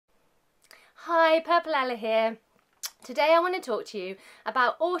Hi, Purple Ella here. Today I want to talk to you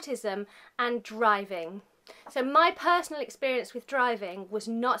about autism and driving. So my personal experience with driving was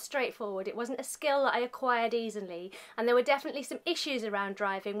not straightforward. It wasn't a skill that I acquired easily, and there were definitely some issues around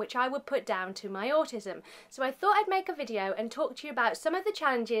driving which I would put down to my autism. So I thought I'd make a video and talk to you about some of the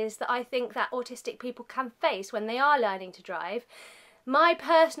challenges that I think that autistic people can face when they are learning to drive, my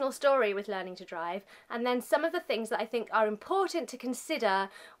personal story with learning to drive, and then some of the things that I think are important to consider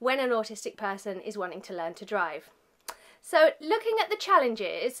when an autistic person is wanting to learn to drive. So looking at the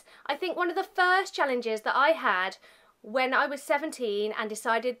challenges, I think one of the first challenges that I had when I was 17 and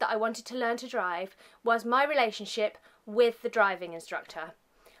decided that I wanted to learn to drive was my relationship with the driving instructor.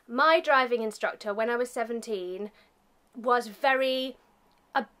 My driving instructor when I was 17 was very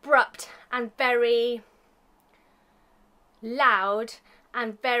abrupt and very loud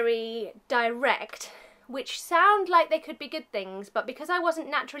and very direct, which sound like they could be good things, but because I wasn't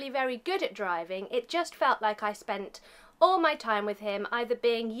naturally very good at driving, it just felt like I spent all my time with him either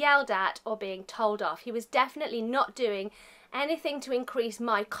being yelled at or being told off. He was definitely not doing anything to increase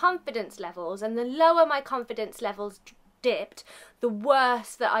my confidence levels, and the lower my confidence levels dipped, the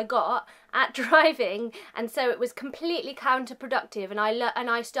worse that I got at driving, and so it was completely counterproductive, and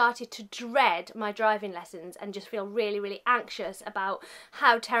I started to dread my driving lessons and just feel really anxious about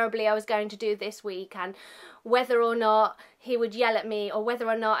how terribly I was going to do this week, and whether or not he would yell at me, or whether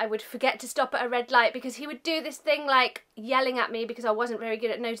or not I would forget to stop at a red light, because he would do this thing like yelling at me because I wasn't very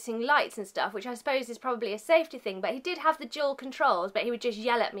good at noticing lights and stuff, which I suppose is probably a safety thing, but he did have the dual controls, but he would just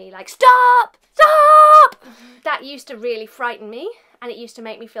yell at me like, "Stop! Stop!" That used to really frighten me, and it used to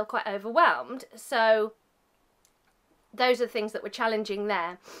make me feel quite overwhelmed. So those are the things that were challenging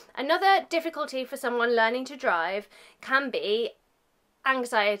there. Another difficulty for someone learning to drive can be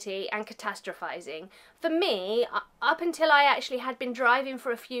anxiety and catastrophizing. For me, up until I actually had been driving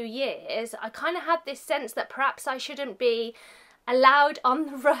for a few years, I kind of had this sense that perhaps I shouldn't be allowed on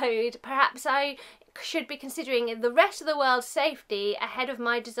the road, perhaps I should be considering the rest of the world's safety ahead of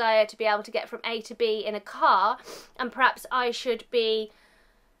my desire to be able to get from A to B in a car, and perhaps I should be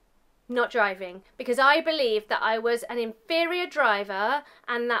not driving, because I believed that I was an inferior driver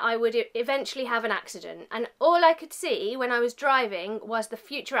and that I would eventually have an accident, and all I could see when I was driving was the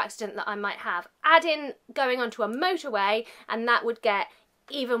future accident that I might have. Add in going onto a motorway and that would get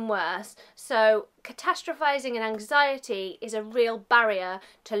even worse. So catastrophizing and anxiety is a real barrier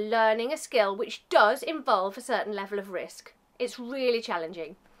to learning a skill which does involve a certain level of risk. It's really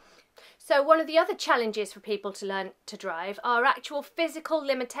challenging. So one of the other challenges for people to learn to drive are actual physical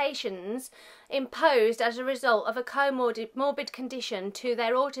limitations imposed as a result of a comorbid condition to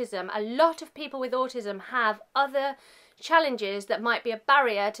their autism. A lot of people with autism have other challenges that might be a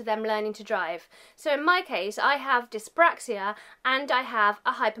barrier to them learning to drive. So in my case, I have dyspraxia and I have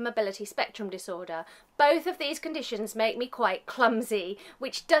a hypermobility spectrum disorder. Both of these conditions make me quite clumsy,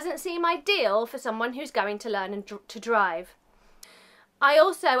 which doesn't seem ideal for someone who's going to learn to drive. I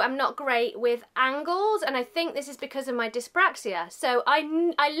also am not great with angles, and I think this is because of my dyspraxia. So I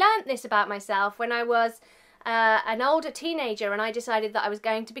learnt this about myself when I was an older teenager, and I decided that I was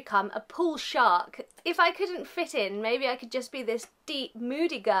going to become a pool shark. If I couldn't fit in, maybe I could just be this deep,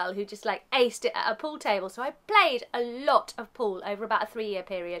 moody girl who just like aced it at a pool table. So I played a lot of pool over about a 3-year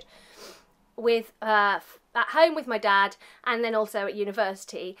period with at home with my dad, and then also at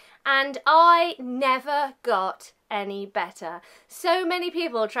university, and I never got any better. So many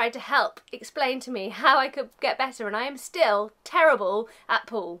people tried to help explain to me how I could get better, and I am still terrible at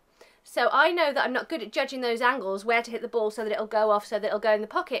pool. So I know that I'm not good at judging those angles, where to hit the ball so that it'll go off, so that it'll go in the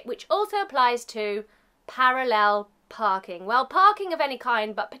pocket, which also applies to parallel parking. Well, parking of any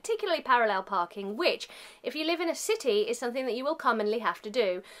kind, but particularly parallel parking, which, if you live in a city, is something that you will commonly have to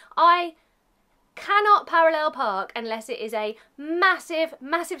do. I cannot parallel park unless it is a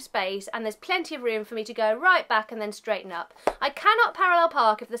massive space and there's plenty of room for me to go right back and then straighten up. I cannot parallel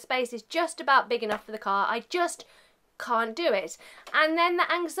park if the space is just about big enough for the car. I just can't do it. And then the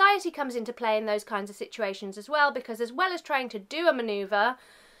anxiety comes into play in those kinds of situations as well, because as well as trying to do a manoeuvre,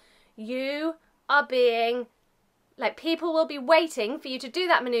 you are being like, people will be waiting for you to do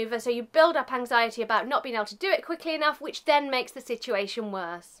that manoeuvre, so you build up anxiety about not being able to do it quickly enough, which then makes the situation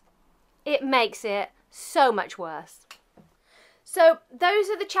worse. It makes it so much worse. So those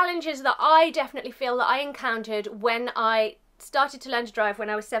are the challenges that I definitely feel that I encountered when I started to learn to drive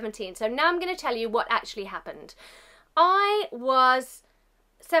when I was 17. So now I'm going to tell you what actually happened. I was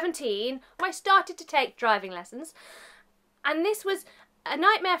 17 when I started to take driving lessons, and this was a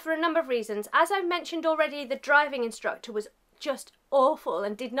nightmare for a number of reasons. As I've mentioned already, the driving instructor was just awful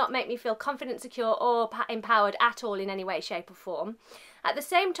and did not make me feel confident, secure or empowered at all in any way, shape or form. At the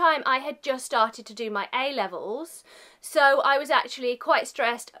same time, I had just started to do my A-levels, so I was actually quite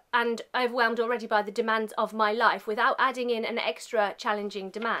stressed and overwhelmed already by the demands of my life without adding in an extra challenging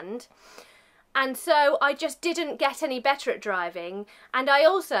demand. And so I just didn't get any better at driving, and I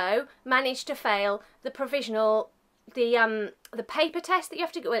also managed to fail the provisional, the paper test that you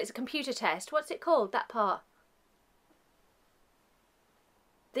have to go, well, it's a computer test. What's it called, that part?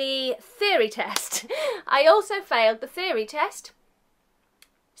 The theory test. I also failed the theory test.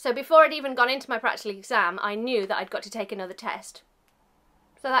 So before I'd even gone into my practical exam, I knew that I'd got to take another test.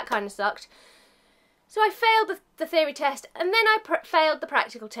 So that kind of sucked. So I failed the theory test, and then I failed the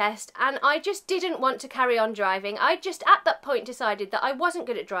practical test, and I just didn't want to carry on driving. I just at that point decided that I wasn't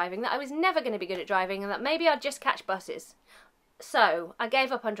good at driving, that I was never going to be good at driving, and that maybe I'd just catch buses. So I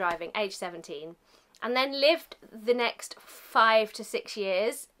gave up on driving, age 17. And then lived the next 5 to 6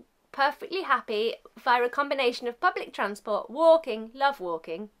 years perfectly happy via a combination of public transport, walking, love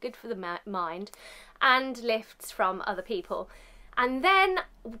walking, good for the mind, and lifts from other people. And then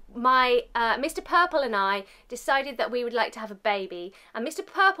my Mr. Purple and I decided that we would like to have a baby, and Mr.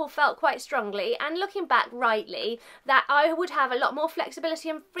 Purple felt quite strongly, and looking back rightly, that I would have a lot more flexibility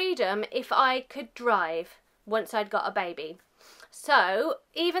and freedom if I could drive once I'd got a baby. So,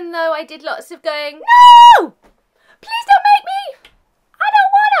 even though I did lots of going, no! Please don't make me! I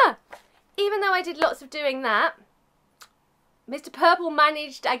don't wanna! Even though I did lots of doing that, Mr. Purple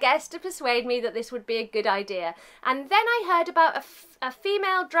managed, I guess, to persuade me that this would be a good idea. And then I heard about a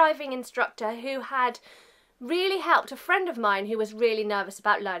female driving instructor who had really helped a friend of mine who was really nervous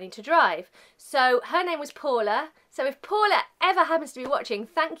about learning to drive. So her name was Paula. So if Paula ever happens to be watching,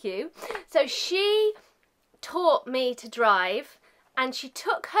 thank you. So she taught me to drive, and she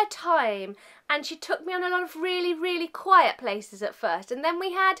took her time, and she took me on a lot of really, really quiet places at first, and then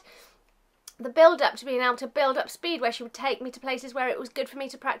we had the build up to being able to build up speed, where she would take me to places where it was good for me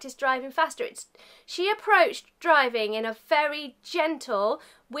to practice driving faster. She approached driving in a very gentle,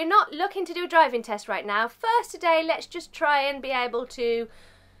 we're not looking to do a driving test right now, first today let's just try and be able to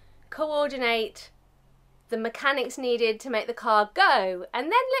coordinate the mechanics needed to make the car go, and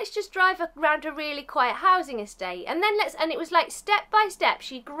then let's just drive around a really quiet housing estate, and then and it was like step by step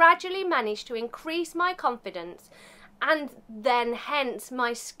she gradually managed to increase my confidence, and then hence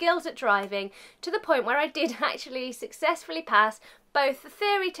my skills at driving, to the point where I did actually successfully pass both the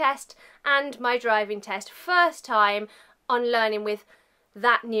theory test and my driving test first time on learning with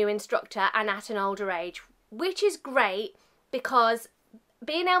that new instructor and at an older age, which is great because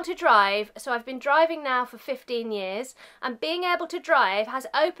being able to drive, so I've been driving now for 15 years, and being able to drive has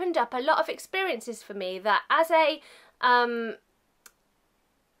opened up a lot of experiences for me that as a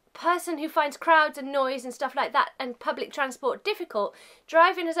person who finds crowds and noise and stuff like that and public transport difficult,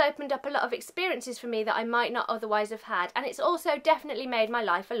 driving has opened up a lot of experiences for me that I might not otherwise have had, and it's also definitely made my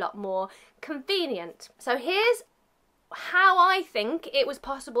life a lot more convenient. So here's how I think it was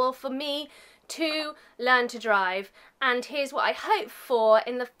possible for me to learn to drive, and here's what I hope for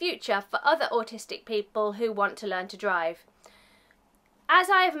in the future for other autistic people who want to learn to drive. As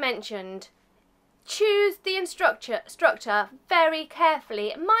I have mentioned, choose the instructor very carefully.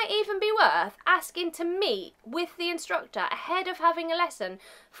 It might even be worth asking to meet with the instructor ahead of having a lesson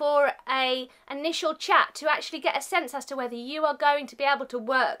for an initial chat to actually get a sense as to whether you are going to be able to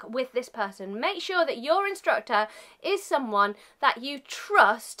work with this person. Make sure that your instructor is someone that you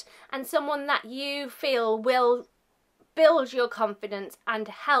trust and someone that you feel will build your confidence and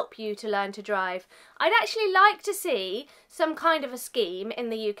help you to learn to drive. I'd actually like to see some kind of a scheme in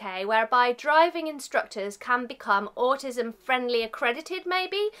the UK whereby driving instructors can become autism friendly accredited,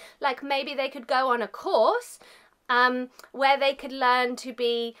 maybe. Like maybe they could go on a course where they could learn to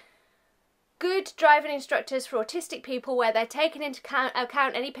be good driving instructors for autistic people, where they're taking into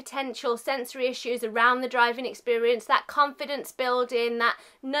account any potential sensory issues around the driving experience, that confidence building, that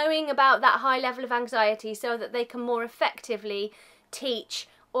knowing about that high level of anxiety, so that they can more effectively teach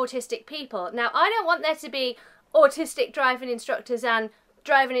autistic people. Now, I don't want there to be autistic driving instructors and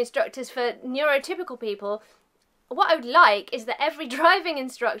driving instructors for neurotypical people. What I would like is that every driving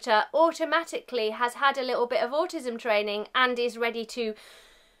instructor automatically has had a little bit of autism training and is ready to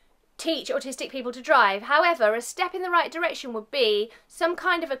teach autistic people to drive. However, a step in the right direction would be some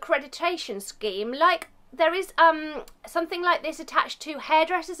kind of accreditation scheme, like there is something like this attached to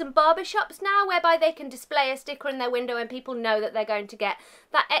hairdressers and barbershops now, whereby they can display a sticker in their window and people know that they're going to get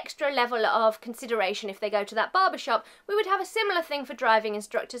that extra level of consideration if they go to that barbershop. We would have a similar thing for driving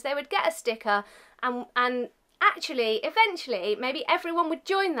instructors. They would get a sticker, and actually, eventually, maybe everyone would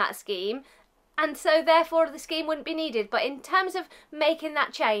join that scheme, and so therefore the scheme wouldn't be needed. But in terms of making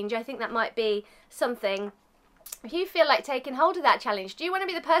that change, I think that might be something if you feel like taking hold of that challenge, do you want to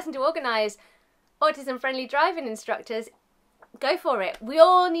be the person to organise autism-friendly driving instructors? Go for it. We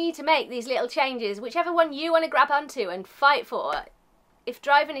all need to make these little changes, whichever one you want to grab onto and fight for, if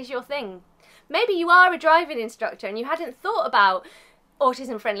driving is your thing. Maybe you are a driving instructor and you hadn't thought about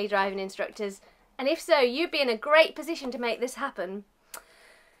autism-friendly driving instructors, and if so, you'd be in a great position to make this happen.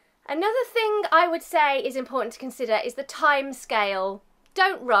 Another thing I would say is important to consider is the time scale.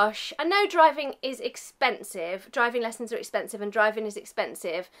 Don't rush. I know driving is expensive, driving lessons are expensive and driving is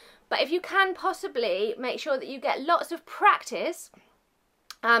expensive, but if you can possibly make sure that you get lots of practice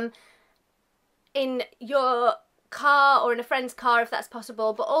in your car or in a friend's car if that's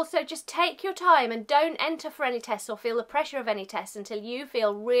possible, but also just take your time and don't enter for any tests or feel the pressure of any tests until you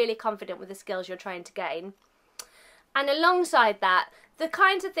feel really confident with the skills you're trying to gain. And alongside that, the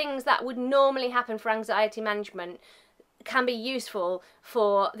kinds of things that would normally happen for anxiety management can be useful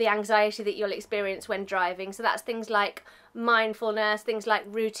for the anxiety that you'll experience when driving. So that's things like mindfulness, things like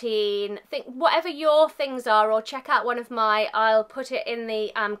routine, whatever your things are, or check out one of my, I'll put it in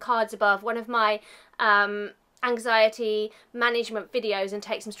the cards above, one of my anxiety management videos and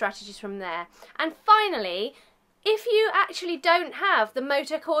take some strategies from there. And finally, if you actually don't have the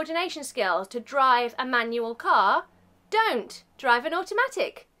motor coordination skills to drive a manual car, don't drive an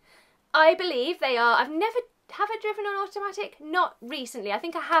automatic. I believe they are, have I driven an automatic? Not recently. I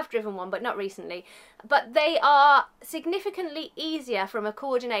think I have driven one, but not recently. But they are significantly easier from a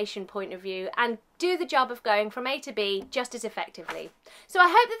coordination point of view and do the job of going from A to B just as effectively. So I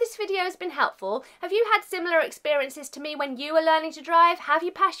hope that this video has been helpful. Have you had similar experiences to me when you were learning to drive? Have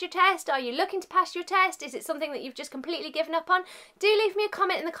you passed your test? Are you looking to pass your test? Is it something that you've just completely given up on? Do leave me a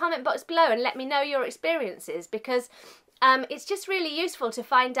comment in the comment box below and let me know your experiences, because it's just really useful to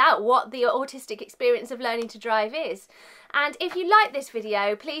find out what the autistic experience of learning to drive is. And if you like this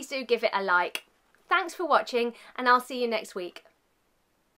video, please do give it a like. Thanks for watching, and I'll see you next week.